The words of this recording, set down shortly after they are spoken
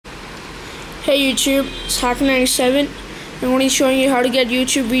Hey YouTube, it's Hacker97. I'm going to be showing you how to get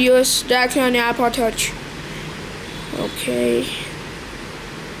YouTube videos directly on your iPod Touch. Okay.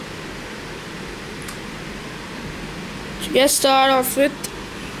 To get started off with,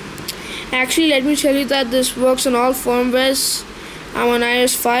 actually let me tell you that this works on all firmwares. I'm on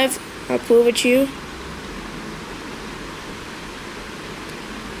iOS 5. I'll prove it to you.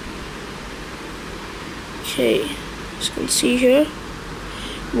 Okay, as you can see here,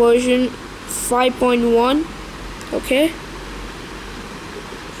 version 5.1. okay,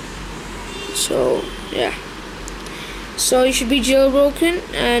 so yeah, so you should be jailbroken,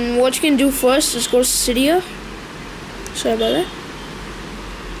 and what you can do first is go to CYDIA. Sorry about that.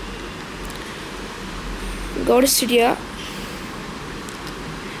 Go to CYDIA,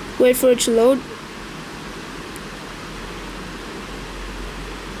 wait for it to load.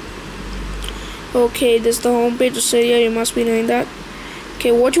 Okay, this is the home page of CYDIA. You must be knowing that.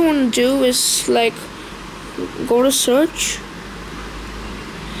 Okay, what you want to do is like go to search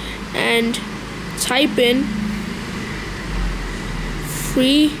and type in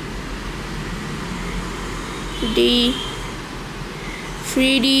 3D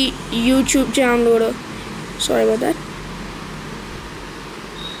YouTube downloader. Sorry about that.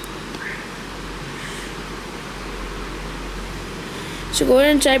 So go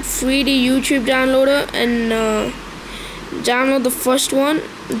ahead and type 3D YouTube downloader and download the first one.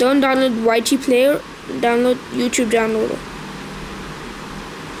 Don't download YT player, download YouTube downloader.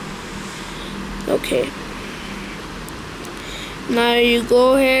 Okay, now you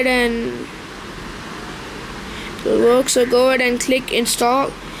go ahead and it works, so go ahead and click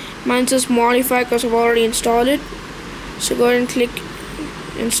install. Mine says modify because I've already installed it, so go ahead and click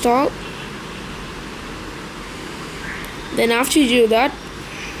install. Then after you do that,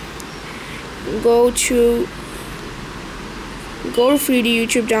 go to 3D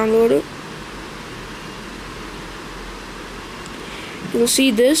YouTube downloader. You'll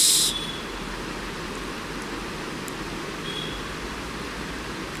see this.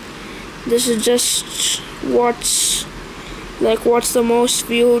 This is just what's the most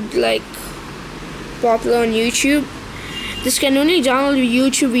viewed, like popular on YouTube. This can only download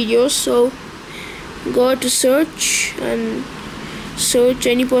YouTube videos, so go to search and search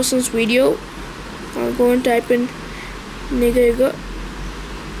any person's video. I'll go and type in nigga.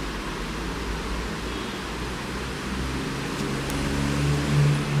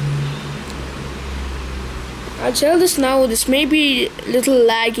 I'll tell this now, this may be a little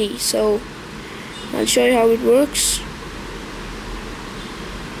laggy, so I'll show you how it works.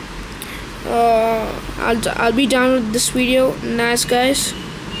 I'll be downloading this video. Nice guys.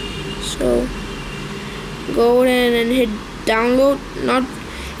 So go ahead and hit download. Not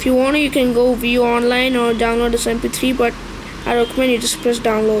if you want to, you can go view online or download this MP3, but I recommend you just press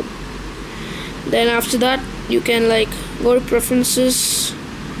download. Then after that, you can like go to preferences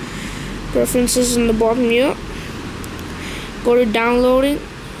in the bottom here. Go to downloading.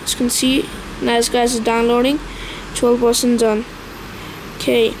 As you can see, nice guys, is downloading. 12% done.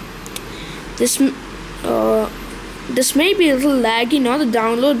 Okay, this may be a little laggy, not the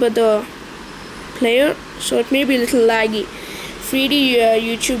download but the player, so it may be a little laggy. 3D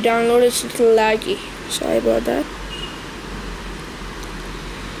YouTube download is a little laggy, sorry about that.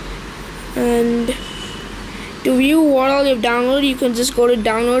 And to view what all you've downloaded, you can just go to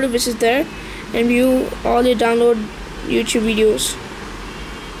download, which is there, and view all your download YouTube videos.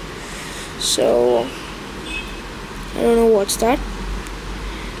 So I don't know what's that.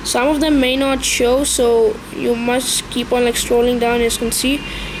 Some of them may not show, so you must keep on like scrolling down. As you can see,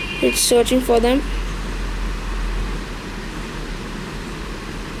 it's searching for them.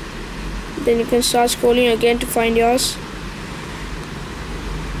 Then you can start scrolling again to find yours.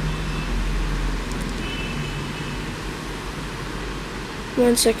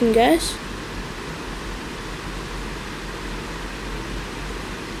 One second guys.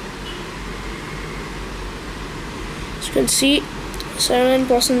 As you can see,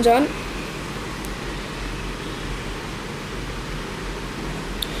 7% done.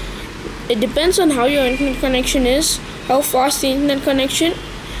 It depends on how your internet connection is. How fast the internet connection,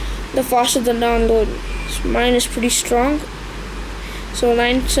 the faster the download. So mine is pretty strong, so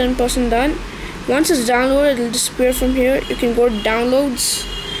 97% done. Once it's downloaded, it'll disappear from here. You can go to downloads,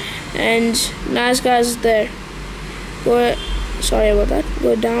 and nice guys is there. Sorry about that.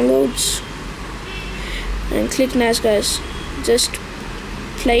 Go to downloads and click nice guys. Just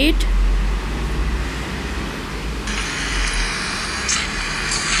play it.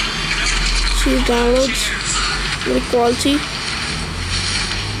 See downloads, good quality.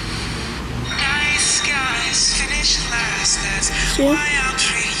 Nice guys finish last. That's why I'll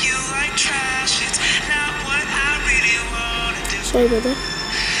treat you like trash. Sorry about that.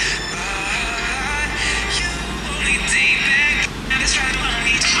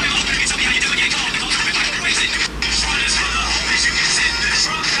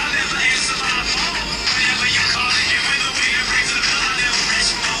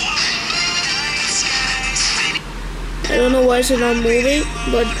 I don't know why it's not moving,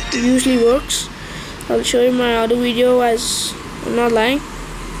 but it usually works. I'll show you my other video as I'm not lying.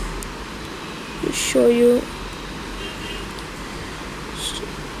 I'll show you.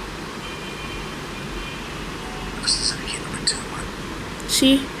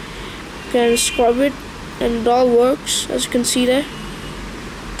 See, you can scrub it and it all works, as you can see there.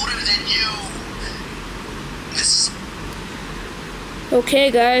 Okay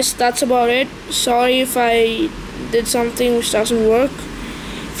guys, that's about it. Sorry if I did something which doesn't work.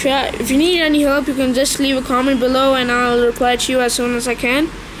 If you need any help, you can just leave a comment below and I'll reply to you as soon as I can.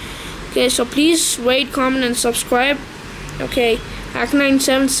 Okay, so please rate, comment and subscribe. Okay,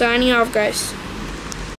 Hack97 signing off guys.